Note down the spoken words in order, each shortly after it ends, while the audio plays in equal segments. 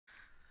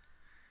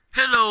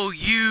Hello,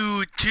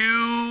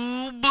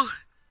 YouTube.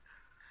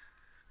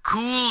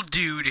 Cool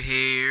dude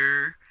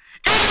here.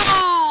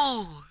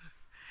 Ew!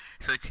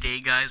 So today,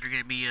 guys, we're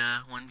gonna be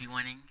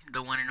 1v1ing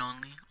the one and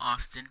only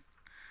Austin.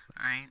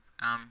 All right.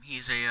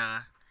 He's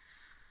a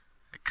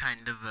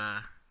kind of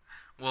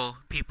well,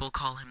 people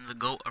call him the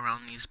GOAT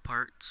around these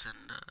parts,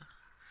 and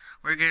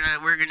we're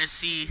gonna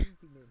see.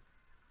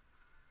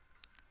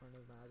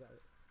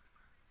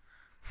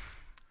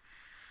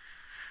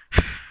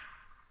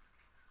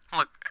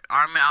 Look,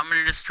 I'm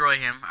gonna destroy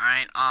him. All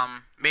right.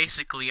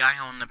 Basically, I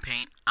own the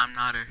paint. I'm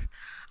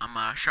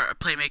a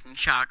playmaking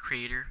shot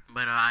creator,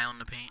 but I own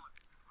the paint.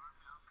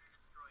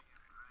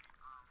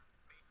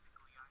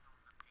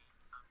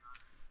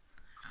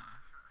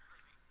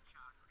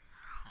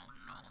 Oh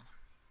no.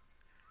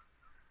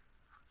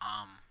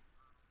 Um.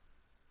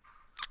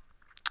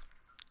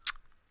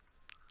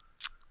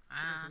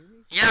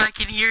 Yeah, I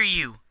can hear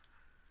you.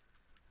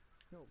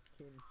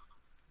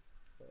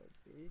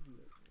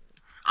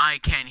 I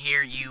can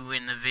hear you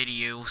in the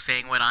video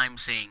saying what I'm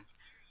saying.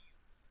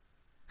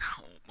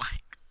 Oh my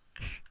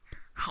gosh.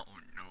 Oh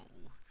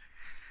no.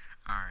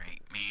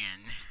 Alright,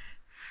 man.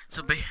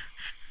 So,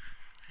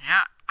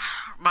 yeah,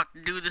 about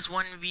to do this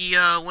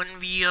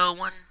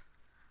 1v1.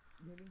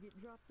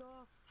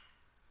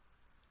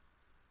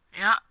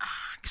 Yeah,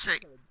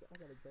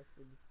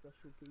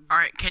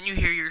 alright, can you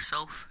hear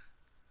yourself?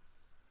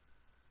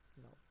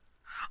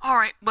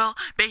 Alright, well,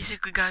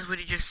 basically, guys, what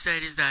he just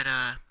said is that,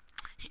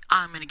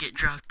 I'm gonna get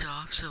dropped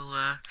off, so,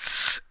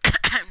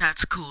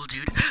 that's cool,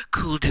 dude.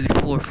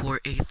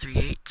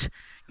 cooldude44838's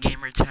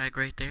gamer tag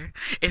right there.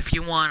 If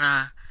you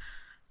wanna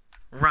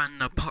run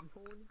the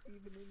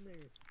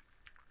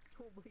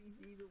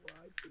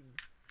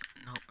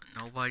No,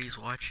 nobody's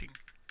watching.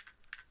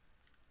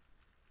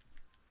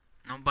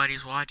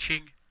 Nobody's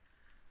watching.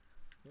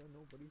 Yeah,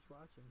 nobody's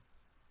watching.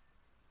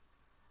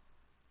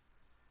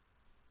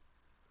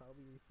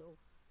 Probably yourself.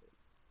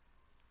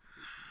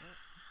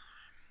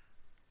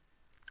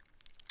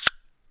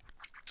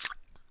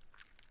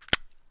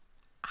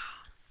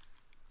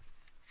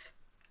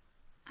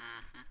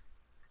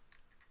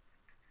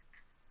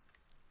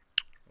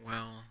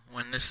 Well,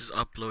 when this is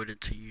uploaded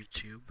to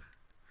YouTube,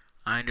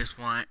 I just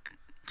want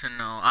to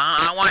know.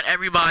 I want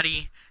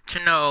everybody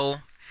to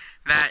know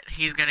that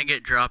he's gonna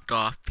get dropped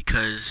off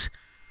because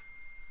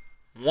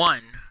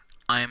 1,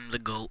 I am the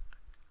GOAT.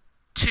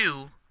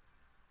 2,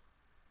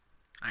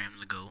 I am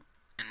the GOAT.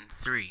 And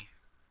 3,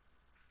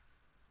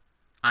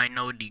 I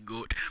know the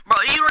GOAT.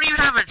 Bro, you don't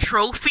even have a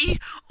trophy?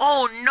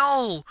 Oh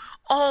no!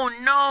 Oh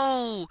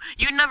no!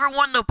 You never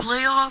won the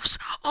playoffs?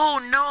 Oh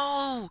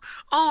no!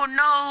 Oh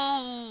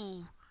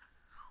no!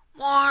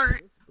 What? I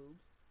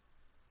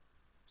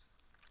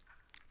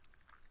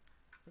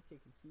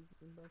take a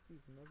season by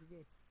season every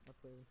game. I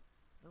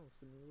don't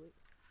simulate.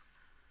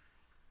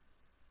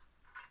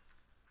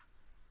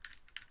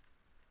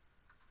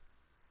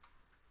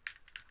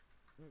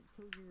 I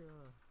told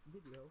your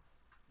video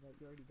that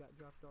you already got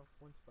dropped off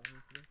once by me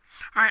today.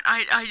 Alright,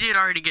 I did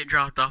already get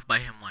dropped off by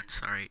him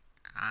once, alright.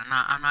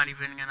 I'm not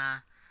even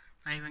gonna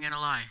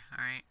lie,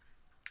 alright.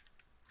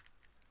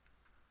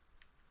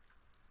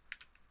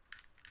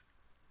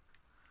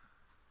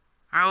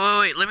 Alright,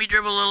 wait, let me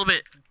dribble a little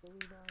bit.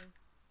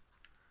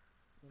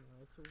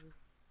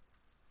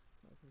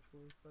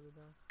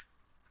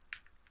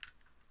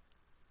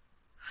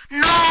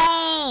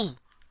 No!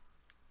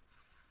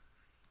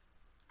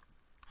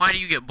 Why do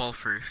you get ball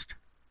first?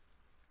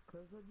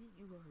 Cause I beat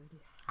you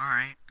already.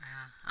 Alright,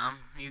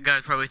 you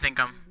guys probably think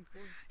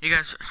you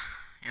guys,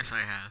 yes I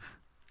have.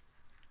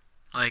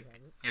 Like,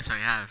 yes I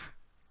have.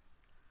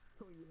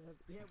 Oh, you have,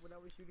 yeah, when I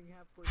was shooting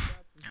half-court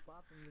shots and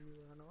flopping when you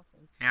were on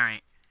offense.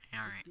 Alright,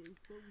 alright.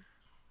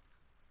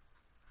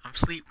 I'm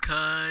asleep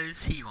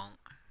cause he won't.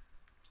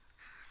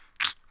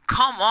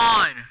 Come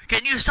on!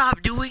 Can you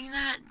stop doing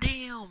that?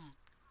 Damn!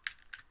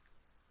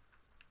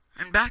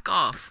 And back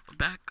up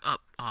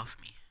off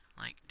me.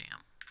 Like, damn.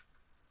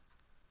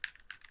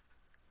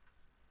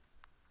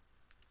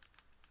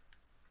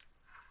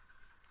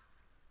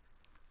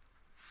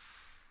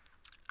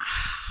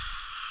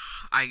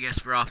 I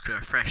guess we're off to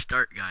a fresh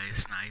start,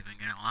 guys. Not even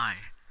gonna lie.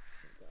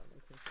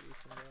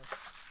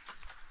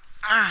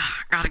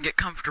 Gotta get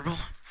comfortable.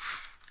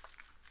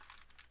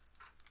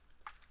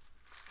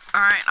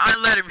 Alright, I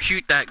let him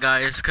shoot that,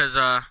 guys, because,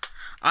 I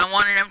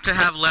wanted him to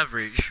have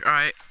leverage,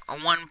 alright? A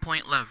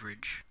 1-point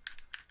leverage.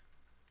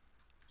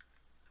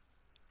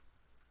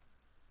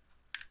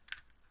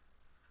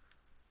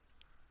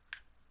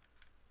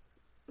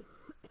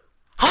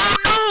 Oh,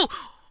 no!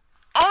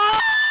 Oh!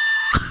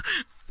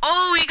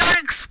 Oh, he got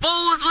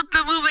exposed with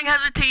the moving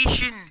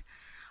hesitation.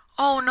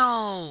 Oh,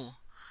 no.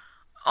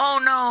 Oh,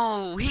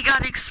 no. He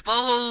got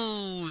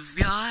exposed,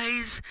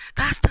 guys.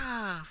 That's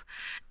tough.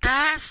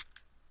 That's...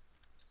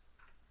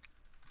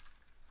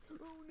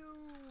 Oh,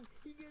 no.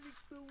 He got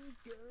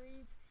exposed,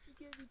 guys. He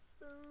got exposed.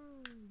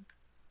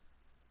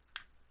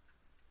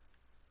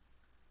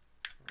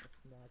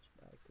 Snatch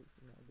back because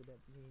you're not good at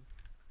the game.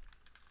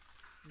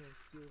 No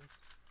skill.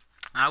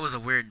 That was a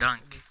weird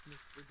dunk.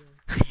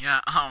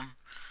 Yeah,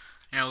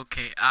 Yeah,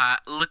 okay.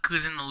 Look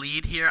who's in the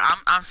lead here.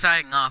 I'm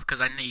signing off because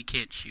I know you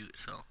can't shoot.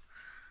 So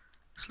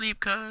sleep,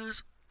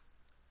 cuz.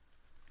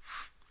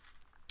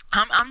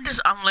 I'm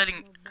letting.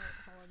 About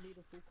how I made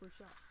a full court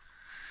shot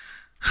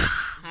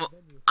in the Well,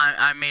 venue.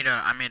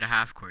 I made a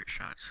half court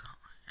shot. So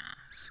yeah,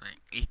 it's like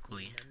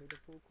equally. And I made a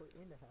full court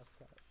and a half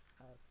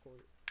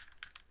court.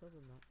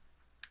 Doesn't matter.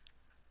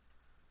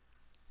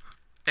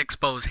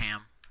 Expose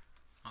ham.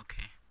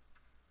 Okay.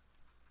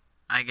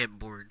 I get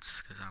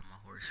boards because I'm a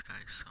horse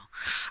guy. So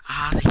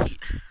the heat.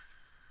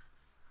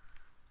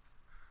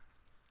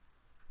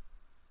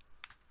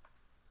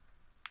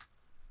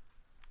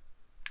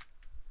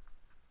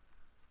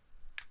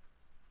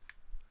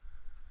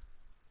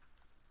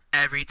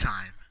 Every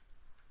time.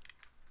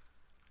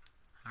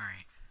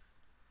 Alright.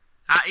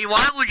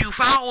 Why would you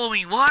foul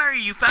me? Why are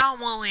you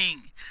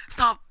fouling?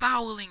 Stop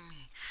fouling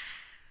me.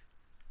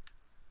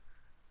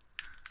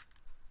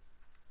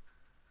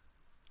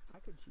 I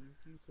could cheese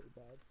you so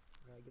bad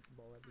when I get the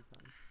ball every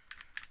time.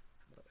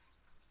 But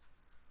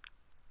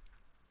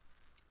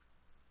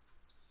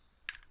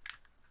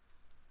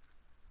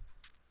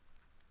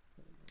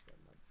oh my god,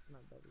 my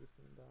battery's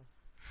gonna die.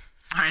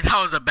 Alright,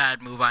 that was a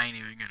bad move. I ain't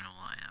even gonna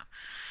lie.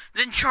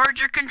 Then charge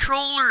your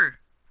controller.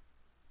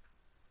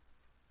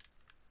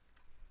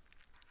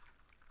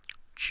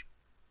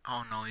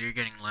 Oh no, you're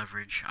getting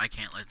leverage. I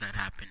can't let that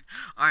happen.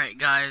 Alright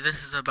guys,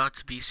 this is about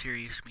to be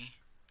serious me.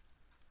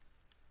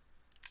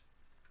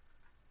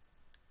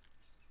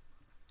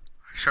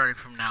 Starting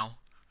from now.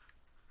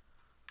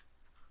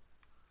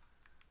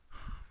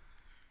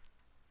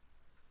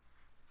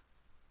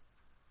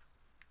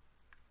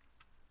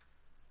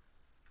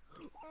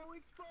 Oh,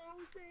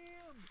 expose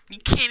him! You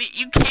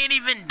can't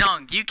even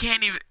dunk. You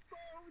can't even.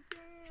 Expose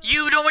him!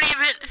 You don't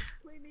even.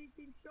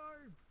 Playmaking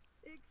sharp!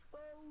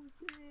 Expose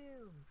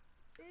him!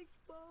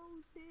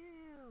 Expose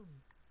him!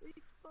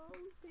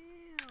 Expose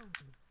him!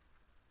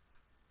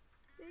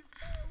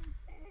 Expose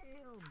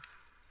him!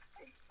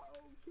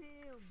 Expose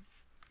him!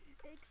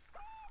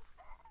 Expose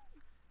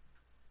him!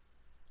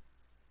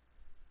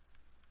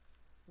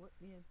 What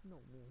man? No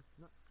man.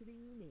 Not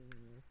today,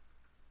 man.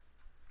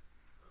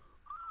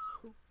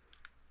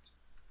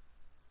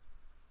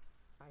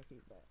 I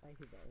hate that. I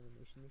hate that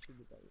animation. They should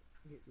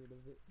get rid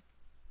of it.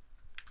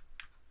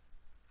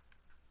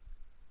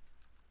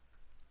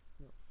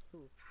 No, so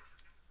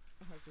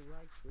it has a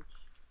lag switch.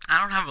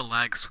 I don't have a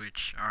lag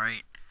switch. All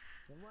right.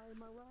 Then why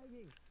am I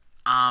lagging?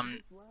 I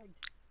just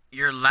lagged.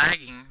 You're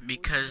lagging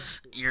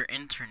because your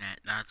internet.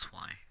 That's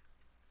why.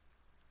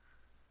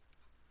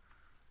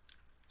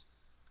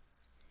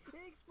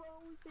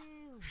 Expose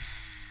him!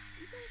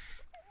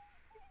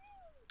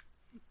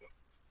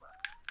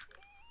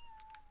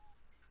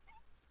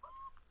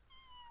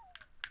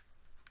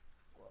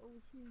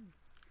 Expose him!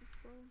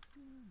 Expose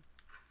him!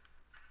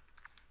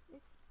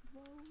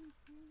 Expose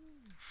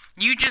him!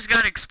 You just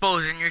got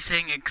exposed, and you're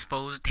saying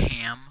exposed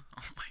ham.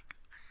 Oh my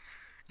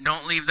god!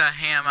 Don't leave that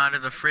ham out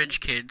of the fridge,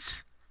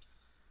 kids.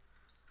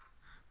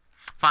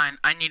 Fine.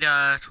 I need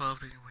a 12,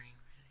 13, 14.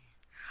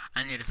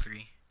 I need a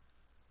 3.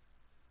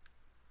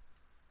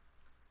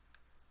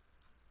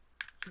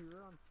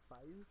 You're on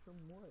fire from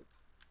what?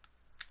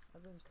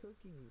 I've been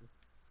cooking you.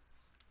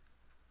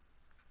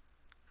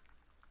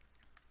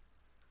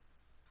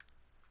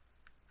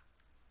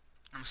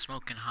 I'm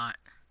smoking hot.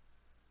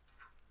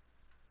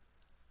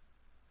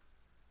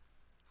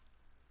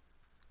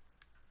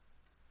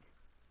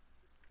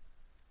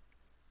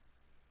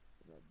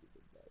 That'd be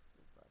the best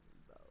if I'm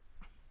about.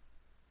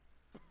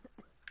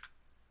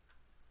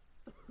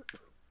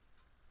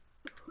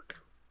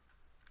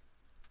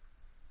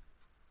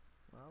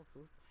 Wow,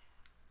 Phillip,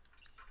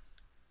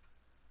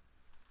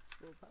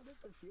 how does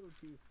it feel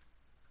to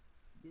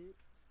get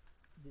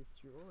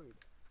destroyed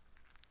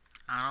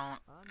I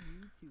on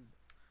YouTube?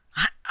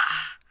 don't.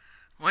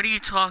 What are you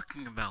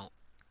talking about?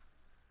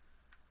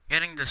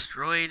 Getting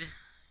destroyed?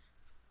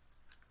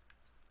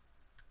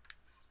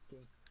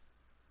 Okay.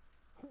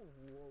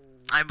 Whoa.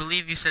 I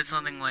believe you said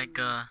something like,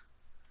 Yes,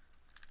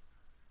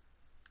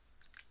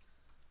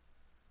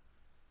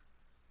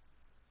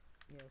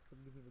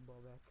 I'm giving the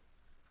ball back.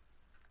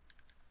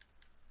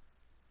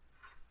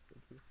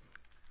 Thank you.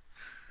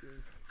 Okay.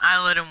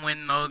 I let him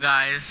win though,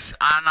 guys.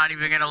 I'm not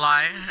even gonna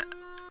lie.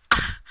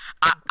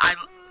 I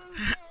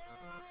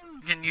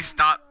Can you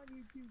stop?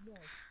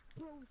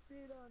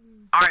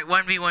 Alright,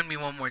 1v1 me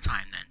one more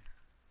time then.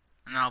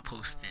 And then I'll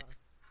post it.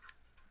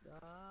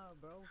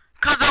 Bro.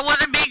 Cause I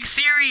wasn't being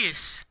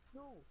serious.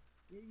 No.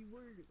 Yeah, you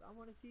were. I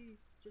wanna see.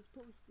 Just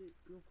post it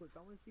real quick. I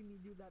wanna see me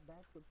do that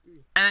backflip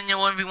three. And then you'll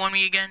 1v1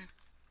 me again?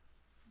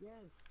 Yes.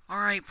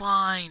 Alright,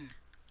 fine.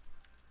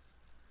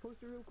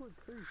 Post it real quick,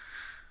 hurry.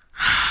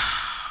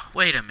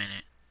 Wait a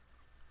minute.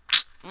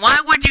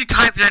 Why would you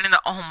type that in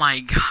the... Oh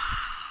my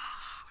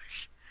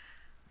gosh.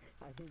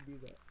 I didn't do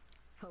that.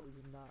 That was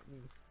not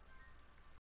me.